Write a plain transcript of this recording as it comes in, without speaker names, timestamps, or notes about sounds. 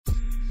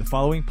The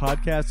following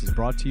podcast is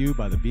brought to you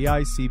by the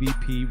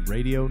BICBP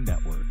Radio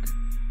Network.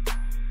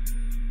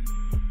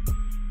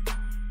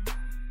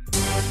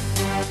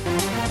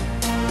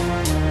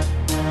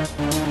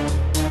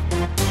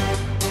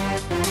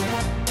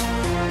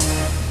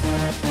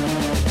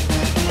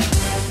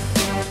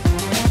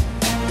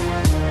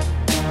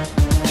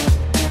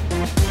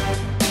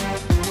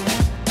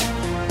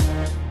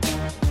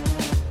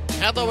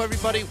 Hello,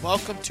 everybody.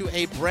 Welcome to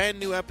a brand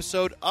new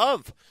episode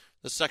of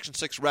the Section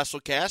 6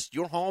 WrestleCast,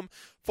 your home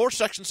for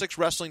Section 6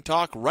 Wrestling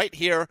Talk right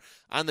here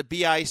on the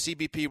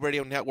BICBP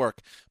Radio Network.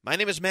 My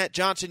name is Matt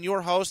Johnson,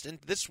 your host, and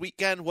this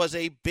weekend was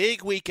a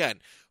big weekend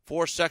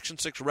for Section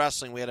 6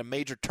 Wrestling. We had a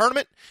major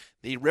tournament,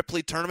 the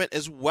Ripley Tournament,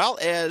 as well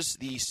as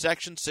the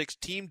Section 6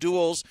 team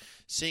duels,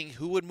 seeing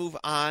who would move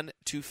on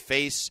to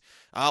face,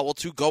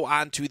 to go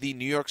on to the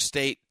New York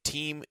State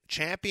Team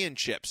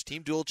Championships,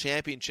 Team Duel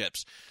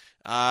Championships.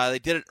 They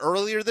did it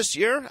earlier this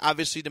year,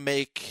 obviously to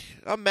make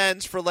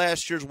amends for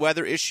last year's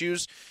weather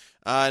issues.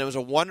 And it was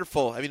a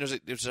wonderful,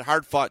 it was a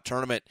hard-fought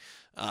tournament.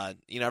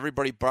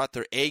 Everybody brought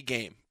their A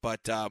game.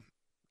 But, I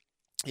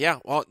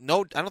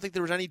don't think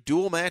there was any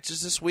dual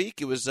matches this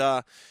week. It was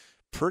a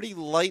pretty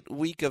light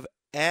week of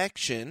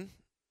action,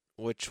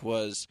 which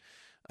was,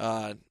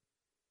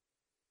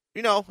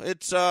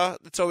 it's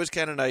always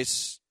kind of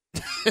nice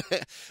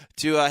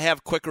to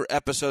have quicker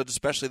episodes,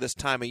 especially this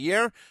time of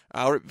year,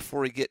 right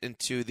before we get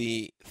into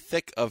the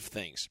thick of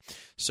things.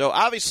 So,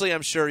 obviously,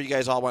 I'm sure you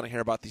guys all want to hear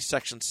about the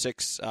Section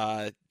 6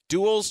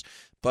 duels,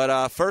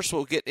 but first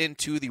we'll get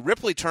into the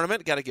Ripley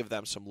Tournament. Got to give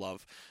them some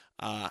love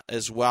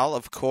as well,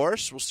 of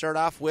course. We'll start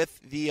off with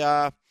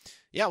the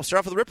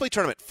Ripley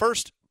Tournament.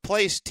 First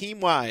place,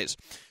 team-wise,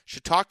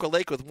 Chautauqua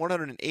Lake with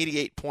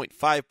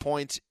 188.5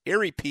 points,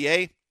 Erie,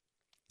 PA,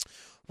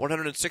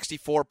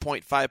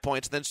 164.5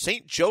 points. Then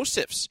St.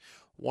 Joseph's,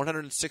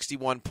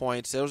 161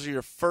 points. Those are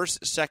your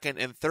first, second,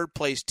 and third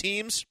place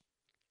teams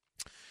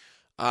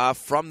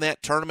from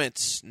that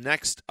tournament.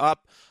 Next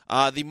up,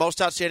 the most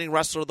outstanding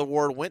wrestler of the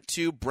award went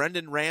to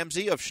Brendan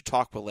Ramsey of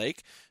Chautauqua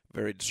Lake.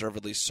 Very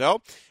deservedly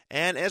so.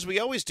 And as we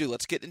always do,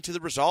 let's get into the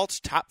results.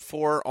 Top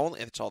four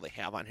only. That's all they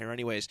have on here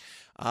anyways.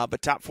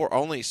 But top four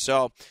only.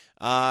 So,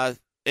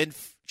 in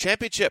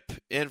championship,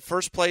 in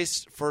first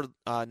place for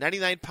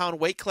 99-pound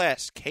weight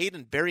class,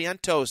 Caden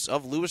Barrientos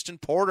of Lewiston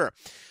Porter,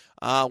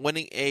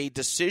 winning a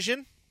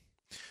decision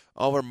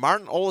over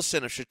Martin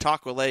Olesen of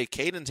Chautauqua Lake.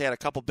 Caden's had a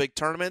couple big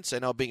tournaments. I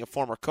know, being a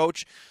former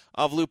coach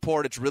of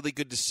Lew-Port, it's really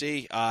good to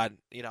see him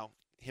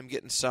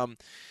getting some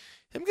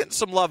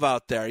love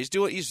out there.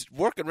 He's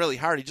working really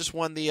hard. He just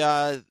won the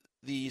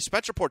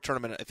Spencerport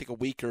tournament, I think a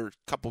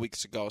couple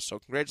weeks ago. So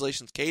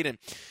congratulations, Caden.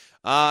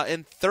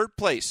 In third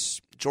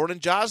place, Jordan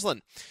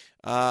Joslin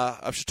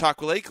of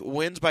Chautauqua Lake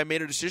wins by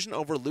major decision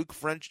over Luke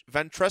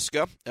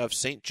Ventresca of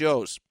St.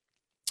 Joe's.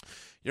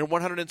 Your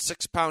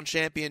 106-pound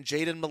champion,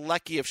 Jaden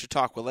Malecki of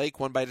Chautauqua Lake,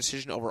 won by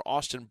decision over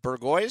Austin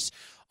Burgoyes,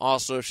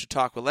 also of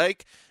Chautauqua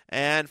Lake.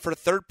 And for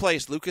third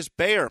place, Lucas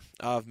Bayer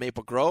of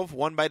Maple Grove,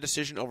 won by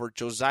decision over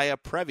Josiah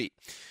Prevy.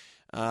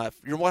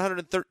 Your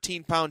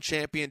 113-pound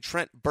champion,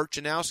 Trent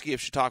Burchanowski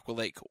of Chautauqua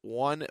Lake,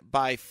 won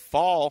by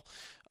fall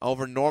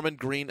over Norman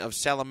Green of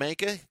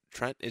Salamanca.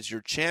 Trent is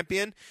your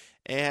champion.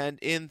 And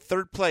in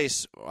third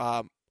place,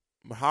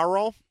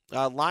 Maharo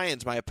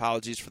Lyons, my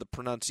apologies for the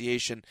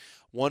pronunciation,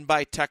 won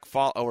by tech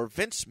fall over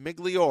Vince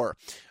Migliore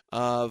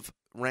of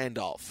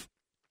Randolph.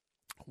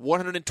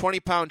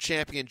 120-pound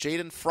champion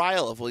Jaden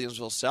Friel of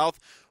Williamsville South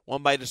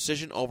won by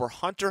decision over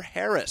Hunter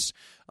Harris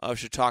of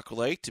Chautauqua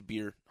Lake to be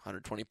your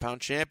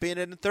 120-pound champion.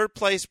 And in third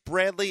place,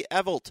 Bradley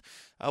Evelt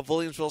of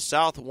Williamsville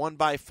South won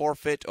by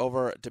forfeit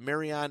over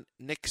Demarion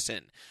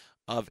Nixon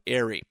of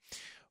Erie.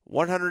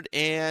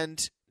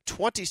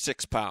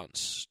 126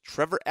 pounds,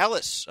 Trevor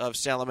Ellis of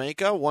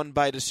Salamanca won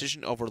by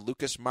decision over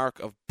Lucas Mark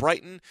of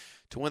Brighton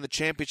to win the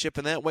championship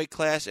in that weight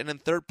class. And in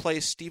third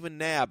place, Stephen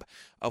Knabb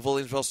of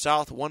Williamsville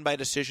South won by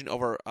decision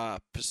over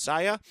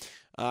Pisaya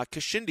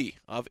Kashindi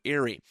of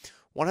Erie.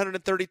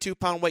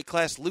 132-pound weight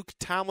class, Luke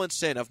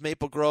Tomlinson of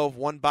Maple Grove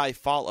won by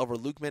fall over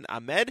Lukman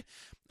Ahmed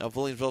of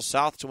Williamsville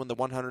South to win the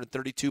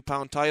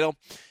 132-pound title.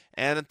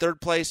 And in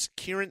third place,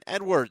 Kieran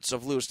Edwards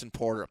of Lewiston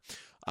Porter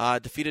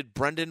defeated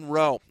Brendan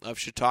Rowe of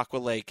Chautauqua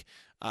Lake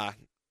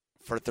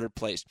for third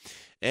place.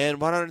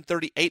 And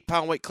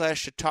 138-pound weight class,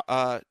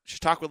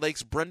 Chautauqua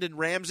Lake's Brendan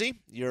Ramsey,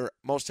 your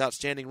most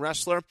outstanding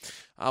wrestler,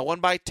 won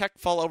by tech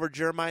fall over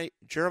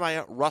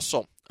Jeremiah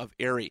Russell of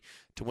Erie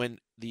to win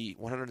the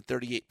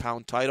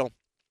 138-pound title.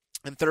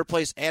 In third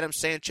place, Adam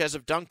Sanchez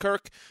of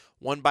Dunkirk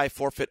won by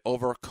forfeit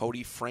over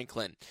Cody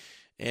Franklin.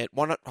 At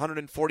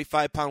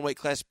 145-pound weight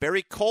class,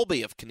 Barry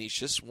Colby of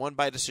Canisius won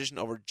by decision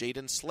over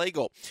Jaden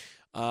Slagle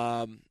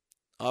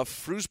of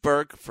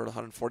Frewsburg for the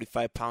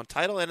 145-pound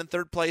title. And in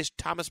third place,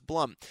 Thomas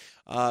Blum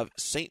of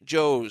St.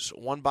 Joe's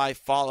won by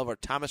fall over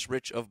Thomas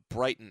Rich of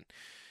Brighton.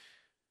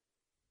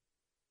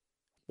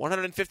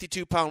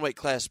 152-pound weight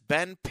class,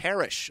 Ben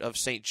Parrish of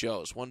St.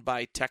 Joe's won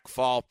by tech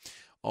fall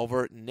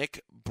over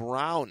Nick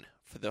Brown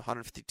for the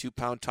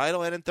 152-pound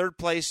title. And in third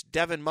place,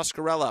 Devin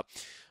Muscarella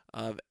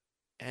of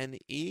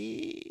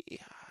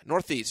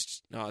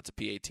Northeast. No, it's a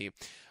PA team.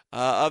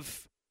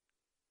 Of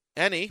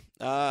any,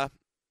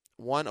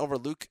 won over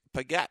Luke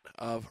Paget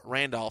of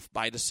Randolph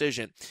by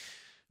decision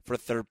for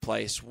third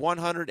place.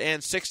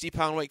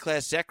 160-pound weight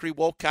class, Zachary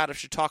Wolcott of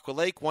Chautauqua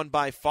Lake won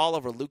by fall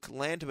over Luke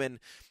Landman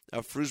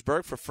of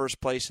Frewsburg for first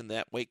place in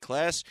that weight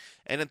class.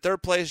 And in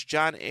third place,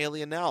 John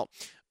Alionel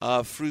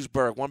of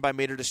Frewsburg won by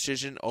major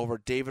decision over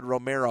David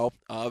Romero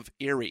of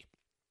Erie.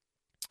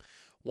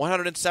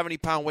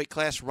 170-pound weight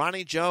class,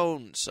 Ronnie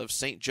Jones of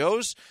St.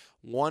 Joe's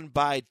won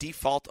by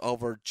default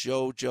over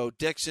Joe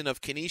Dixon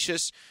of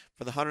Canisius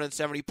for the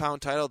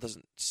 170-pound title.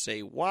 Doesn't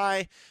say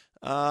why.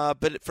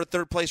 But for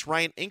third place,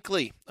 Ryan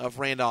Inkley of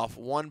Randolph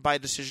won by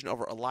decision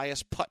over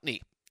Elias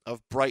Putney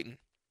of Brighton.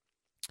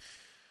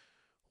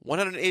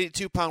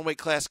 182-pound weight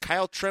class,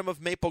 Kyle Trim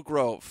of Maple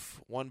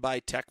Grove won by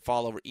tech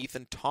fall over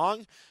Ethan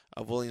Tong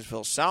of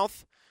Williamsville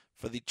South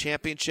for the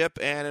championship.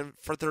 And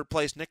for third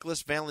place,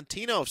 Nicholas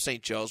Valentino of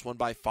St. Joe's won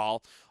by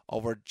fall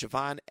over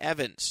Javon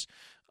Evans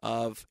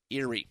of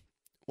Erie.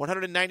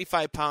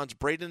 195 pounds,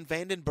 Braden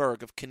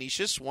Vandenberg of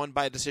Canisius won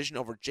by decision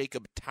over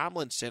Jacob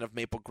Tomlinson of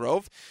Maple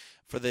Grove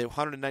for the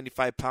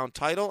 195-pound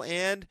title.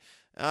 And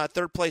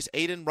third place,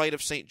 Aiden Wright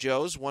of St.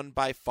 Joe's won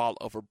by fall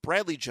over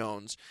Bradley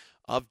Jones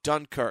of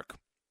Dunkirk.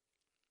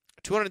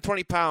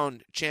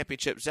 220-pound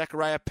championship,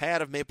 Zechariah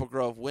Pad of Maple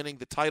Grove winning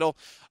the title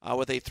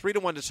with a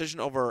 3-1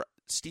 decision over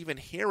Stephen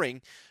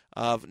Herring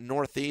of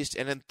Northeast.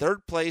 And in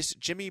third place,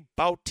 Jimmy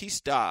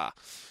Bautista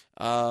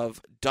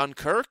of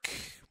Dunkirk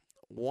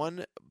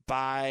won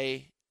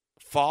by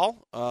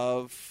fall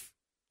over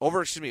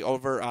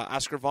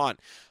Oscar Vaughn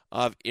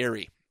of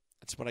Erie.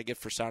 That's what I get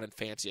for sounding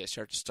fancy. I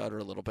start to stutter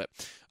a little bit.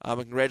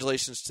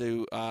 Congratulations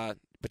to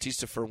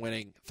Batista for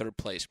winning third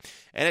place.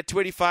 And at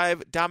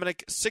 285,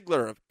 Dominic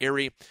Sigler of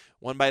Erie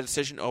won by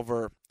decision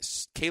over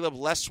Caleb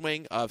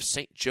Leswing of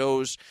St.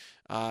 Joe's.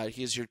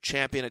 He is your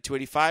champion at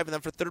 285. And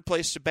then for third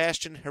place,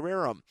 Sebastian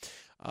Herrerum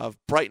of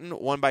Brighton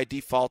won by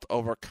default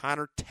over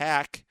Connor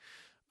Tack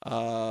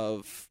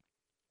of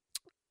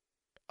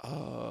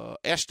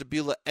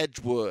Ashtabula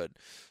Edgewood.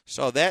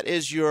 So that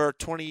is your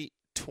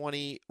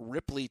 2020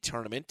 Ripley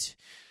tournament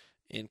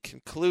in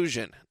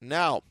conclusion.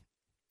 Now,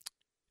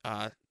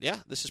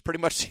 this is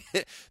pretty much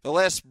the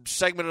last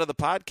segment of the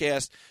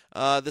podcast.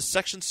 The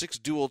Section 6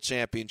 Dual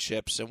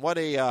Championships, and what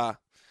a,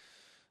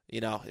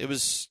 it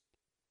was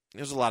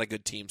a lot of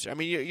good teams. I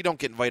mean, you don't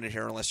get invited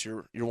here unless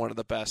you're one of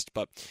the best,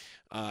 but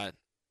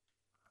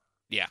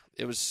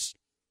it was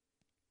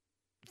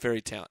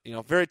very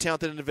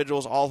talented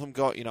individuals. All of them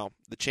go,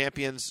 the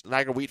champions,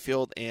 Niagara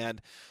Wheatfield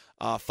and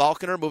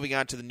Falconer, moving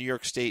on to the New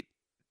York State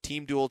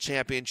Team Dual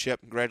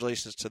Championship.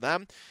 Congratulations to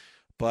them.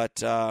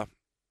 But let's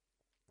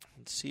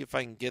see if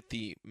I can get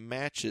the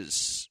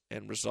matches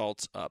and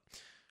results up.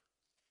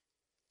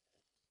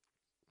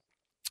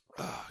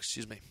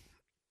 Excuse me.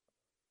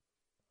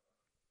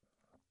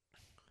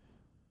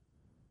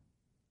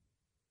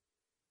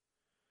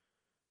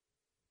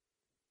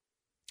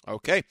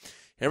 Okay,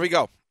 here we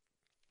go.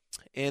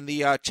 In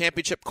the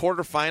championship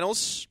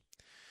quarterfinals,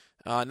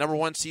 number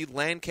 1 seed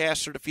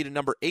Lancaster defeated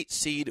number 8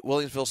 seed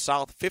Williamsville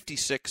South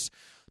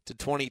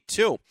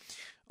 56-22.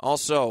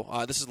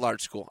 Also, this is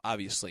large school,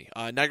 obviously.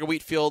 Niagara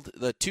Wheatfield,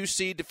 the 2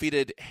 seed,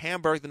 defeated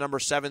Hamburg, the number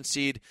 7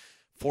 seed,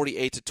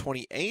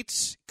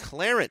 48-28.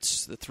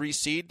 Clarence, the 3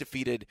 seed,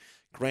 defeated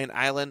Grand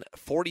Island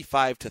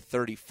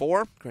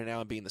 45-34. Grand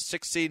Island being the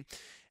 6th seed,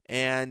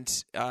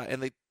 and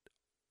the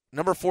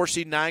number 4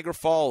 seed Niagara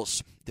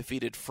Falls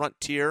defeated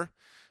Frontier,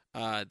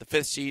 the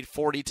 5th seed,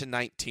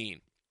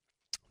 40-19.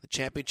 The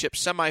championship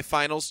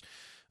semifinals,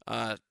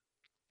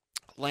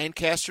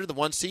 Lancaster, the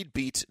 1 seed,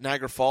 beat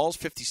Niagara Falls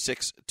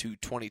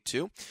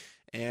 56-22,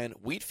 and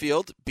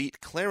Wheatfield beat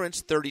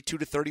Clarence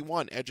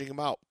 32-31, edging them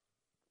out.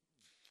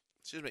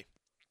 Excuse me.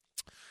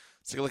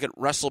 Let's take a look at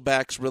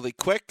wrestlebacks really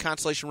quick.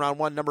 Consolation round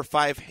 1, number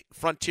 5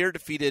 Frontier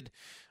defeated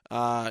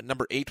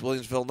number 8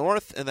 Williamsville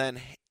North, and then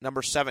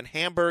number 7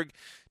 Hamburg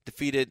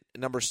defeated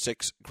number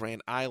 6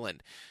 Grand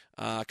Island.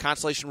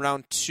 Consolation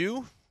round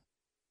 2,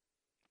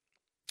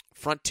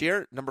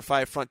 Frontier, number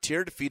 5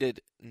 Frontier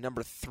defeated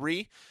number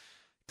 3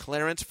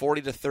 Clarence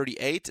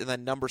 40-38, and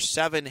then number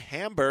 7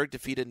 Hamburg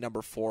defeated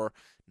number 4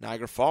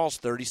 Niagara Falls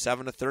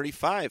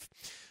 37-35.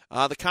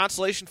 The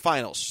consolation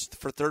finals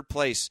for third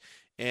place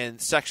in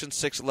Section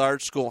 6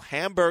 large school,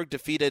 Hamburg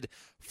defeated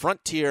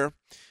Frontier.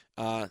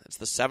 It's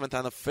the 7th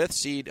on the 5th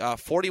seed,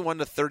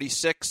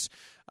 41-36.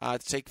 To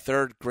take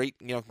third, great,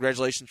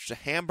 congratulations to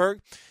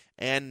Hamburg.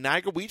 And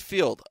Niagara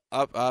Wheatfield,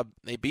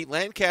 they beat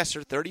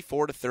Lancaster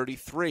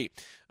 34-33.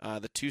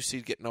 The 2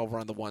 seed getting over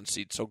on the 1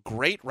 seed. So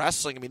great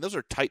wrestling. I mean, those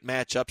are tight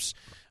matchups,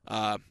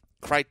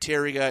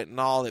 criteria and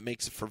all. That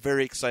makes it for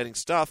very exciting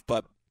stuff.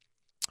 But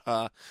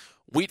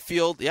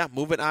Wheatfield,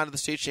 moving on to the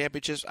state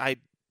championships. I'm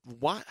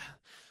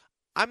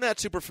not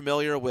super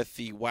familiar with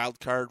the wild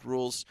card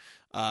rules,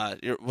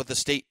 with the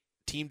state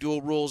team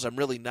duel rules. I'm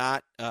really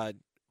not.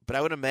 But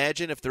I would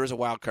imagine if there is a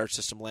wild card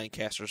system,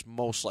 Lancaster is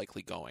most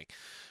likely going.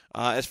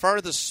 As far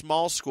as the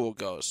small school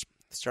goes,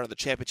 start of the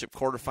championship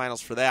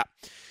quarterfinals for that.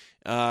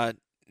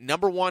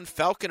 Number 1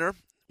 Falconer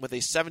with a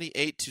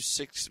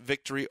 78-6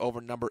 victory over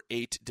number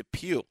 8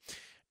 Depew.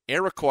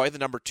 Iroquois, the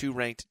number 2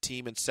 ranked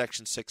team in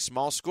Section 6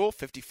 small school,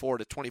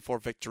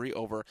 54-24 victory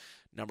over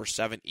number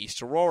 7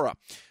 East Aurora.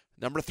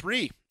 Number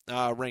 3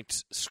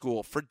 ranked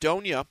school,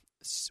 Fredonia,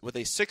 with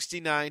a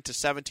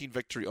 69-17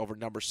 victory over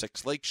number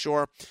 6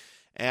 Lakeshore.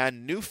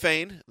 And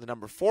Newfane, the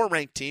number 4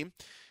 ranked team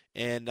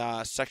in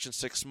Section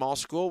 6 small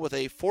school, with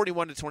a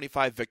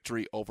 41-25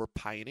 victory over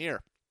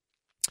Pioneer.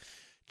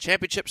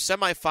 Championship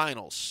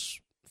semifinals.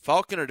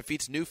 Falconer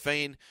defeats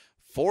Newfane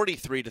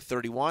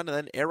 43-31, and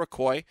then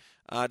Iroquois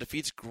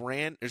defeats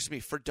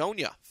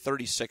Fredonia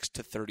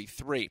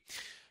 36-33.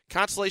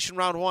 Consolation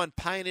round 1,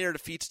 Pioneer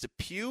defeats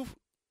Depew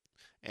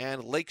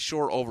and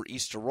Lakeshore over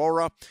East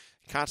Aurora.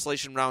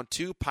 Consolation round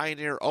 2,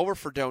 Pioneer over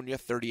Fredonia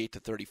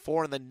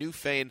 38-34, and then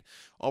Newfane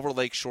over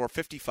Lakeshore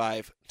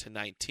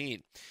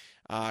 55-19.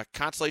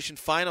 Consolation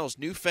finals,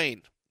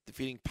 Newfane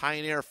defeating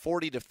Pioneer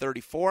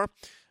 40-34.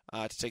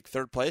 To take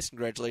third place.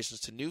 Congratulations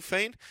to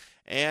Newfane.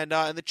 And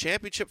in the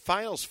championship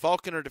finals,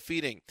 Falconer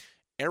defeating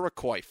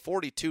Iroquois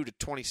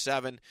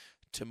 42-27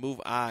 to move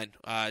on.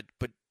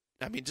 But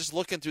I mean, just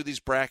looking through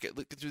these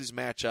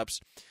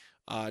matchups,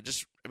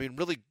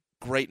 really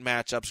great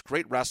matchups,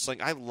 great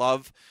wrestling. I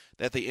love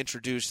that they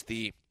introduced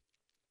the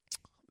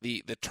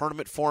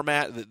tournament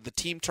format, the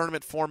team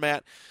tournament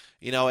format.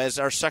 You know, as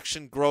our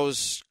section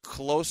grows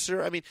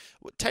closer. I mean,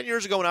 10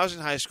 years ago when I was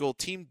in high school,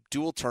 team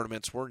dual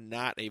tournaments were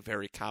not a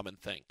very common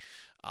thing.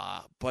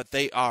 But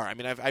they are. I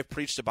mean, I've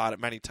preached about it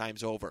many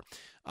times over.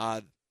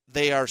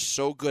 They are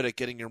so good at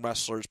getting your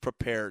wrestlers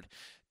prepared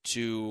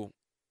to,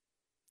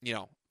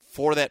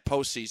 for that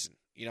postseason.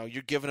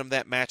 You're giving them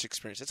that match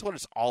experience. That's what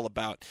it's all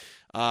about.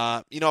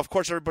 Of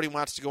course, everybody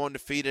wants to go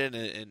undefeated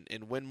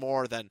and win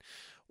more than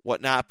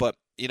whatnot. But,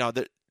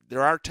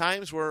 there are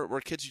times where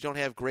kids who don't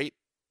have great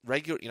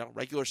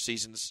regular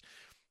seasons,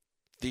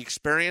 the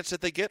experience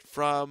that they get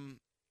from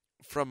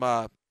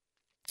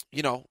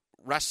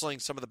wrestling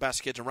some of the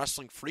best kids and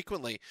wrestling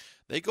frequently,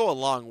 they go a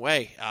long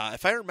way.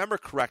 If I remember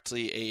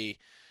correctly,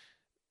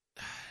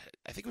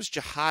 I think it was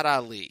Jihad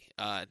Ali.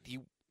 I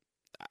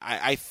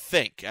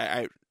think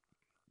I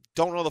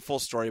don't know the full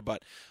story,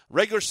 but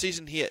regular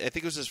season I think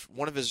it was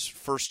one of his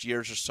first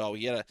years or so.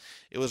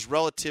 Things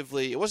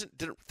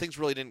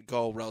really didn't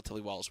go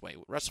relatively well his way.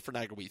 Wrestled for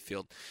Niagara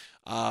Wheatfield.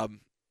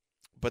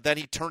 But then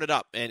he turned it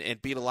up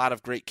and beat a lot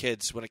of great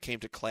kids when it came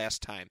to class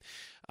time.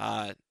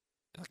 Like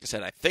I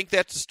said, I think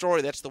that's the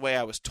story. That's the way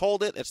I was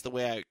told it. That's the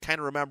way I kind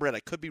of remember it. I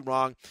could be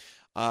wrong.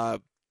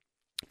 But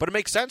it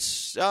makes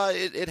sense.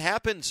 It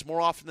happens more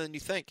often than you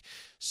think.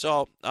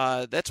 So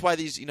that's why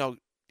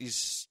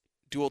these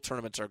dual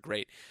tournaments are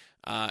great.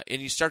 And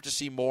you start to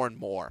see more and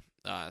more.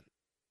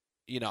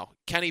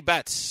 Kenny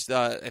Betts,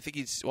 I think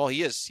he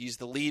is. He's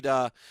the lead.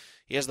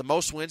 He has the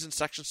most wins in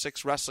Section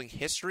 6 wrestling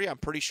history. I'm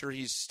pretty sure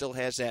he still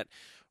has that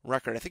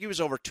record. I think he was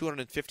over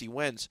 250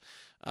 wins.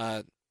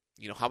 How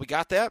we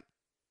got that?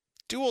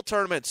 Dual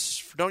tournaments.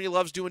 Fredonia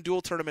loves doing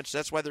dual tournaments.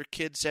 That's why their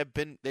kids they've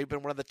been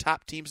one of the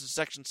top teams in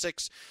Section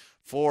 6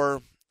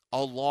 for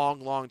a long,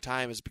 long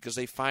time, is because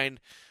they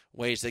find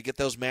ways. They get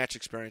those match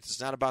experiences.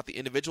 It's not about the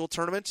individual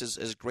tournaments,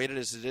 as great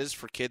as it is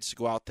for kids to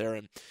go out there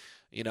and,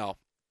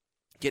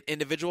 get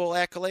individual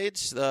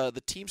accolades.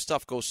 The team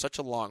stuff goes such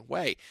a long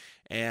way,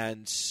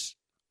 and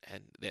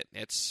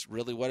that's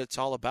really what it's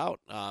all about.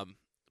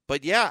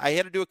 But yeah, I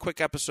had to do a quick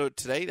episode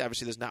today.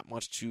 Obviously, there's not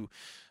much to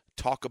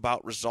talk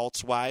about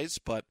results-wise,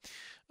 but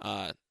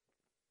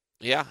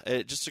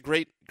just a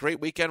great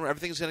weekend where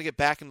everything's going to get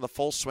back into the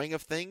full swing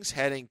of things,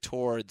 heading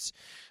towards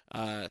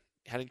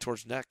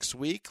next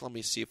week. Let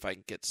me see if I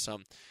can get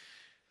some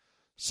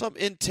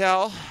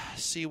intel,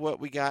 see what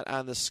we got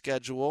on the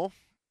schedule.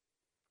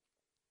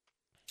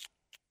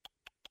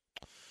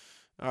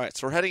 All right,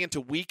 so we're heading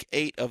into Week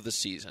 8 of the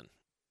season.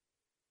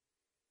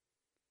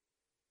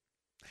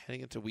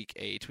 Heading into Week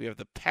 8, we have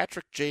the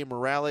Patrick J.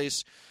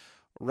 Morales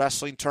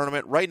Wrestling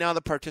Tournament. Right now,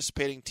 the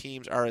participating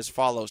teams are as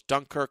follows: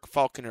 Dunkirk,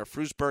 Falconer,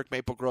 Frewsburg,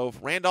 Maple Grove,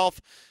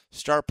 Randolph,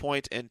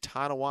 Starpoint, and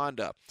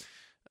Tonawanda.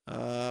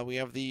 We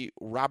have the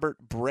Robert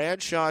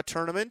Bradshaw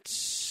Tournament.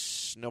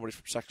 Nobody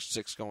from Section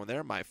 6 going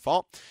there. My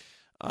fault.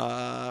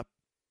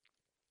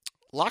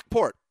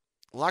 Lockport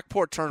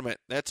Tournament.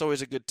 That's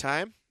always a good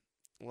time.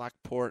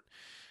 Lockport.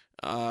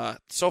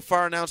 So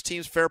far announced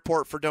teams: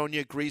 Fairport,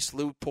 Fredonia, Greece,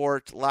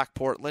 Lew-Port,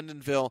 Lockport,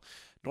 Lindenville,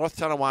 North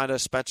Tonawanda,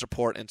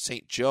 Spencerport, and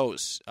St.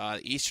 Joe's.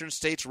 Eastern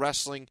States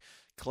Wrestling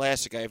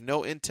Classic. I have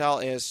no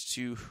intel as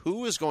to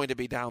who is going to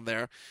be down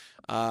there.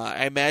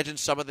 I imagine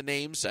some of the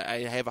names. I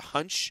have a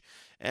hunch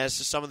as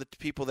to some of the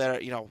people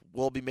that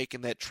will be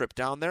making that trip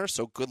down there.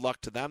 So good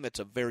luck to them. That's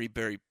a very,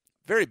 very,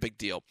 very big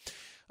deal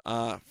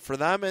for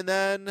them. And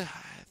then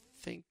I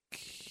think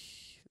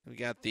we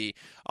got the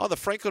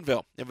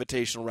Franklinville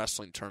Invitational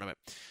Wrestling Tournament.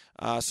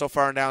 So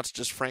far announced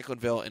just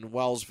Franklinville and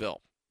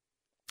Wellsville.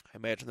 I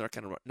imagine they're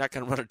not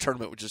going to run a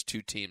tournament with just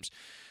two teams.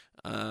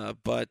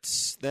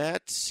 But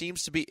that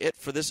seems to be it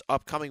for this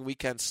upcoming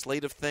weekend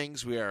slate of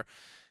things. We are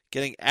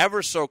getting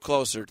ever so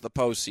closer to the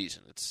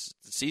postseason.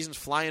 The season's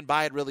flying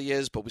by, it really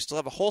is, but we still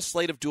have a whole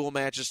slate of dual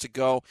matches to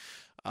go.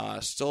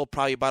 Still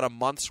probably about a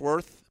month's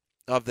worth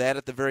of that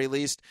at the very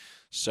least.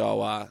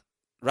 So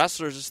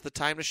wrestlers, this is the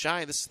time to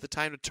shine. This is the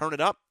time to turn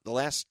it up. The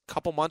last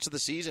couple months of the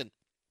season.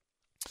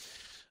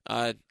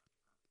 Put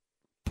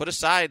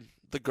aside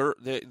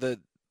the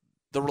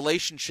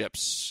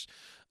relationships.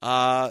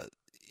 I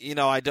don't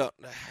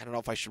know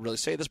if I should really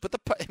say this, but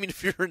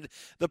if you're in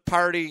the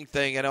partying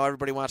thing, I know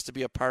everybody wants to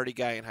be a party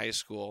guy in high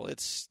school.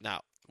 It's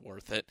not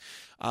worth it.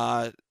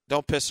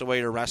 Don't piss away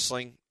your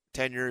wrestling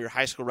tenure, your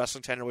high school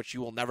wrestling tenure, which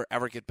you will never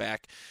ever get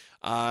back.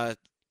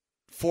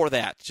 For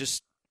that,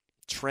 just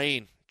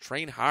train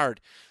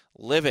hard,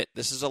 live it.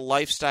 This is a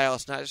lifestyle.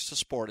 It's not just a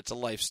sport; it's a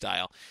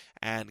lifestyle.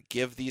 And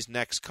give these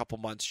next couple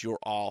months your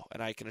all.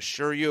 And I can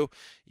assure you,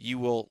 you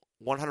will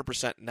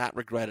 100% not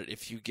regret it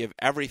if you give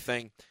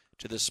everything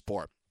to this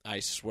sport. I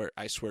swear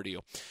to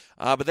you.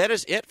 But that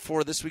is it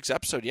for this week's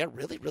episode. Yeah,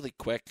 really, really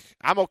quick.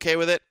 I'm okay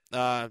with it.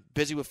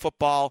 Busy with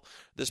football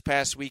this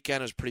past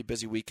weekend. It was a pretty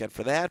busy weekend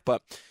for that.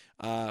 But,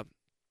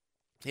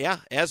 yeah,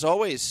 as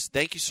always,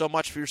 thank you so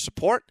much for your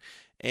support.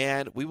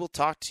 And we will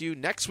talk to you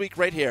next week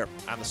right here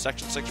on the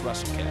Section 6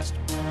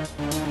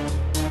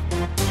 WrestlingCast.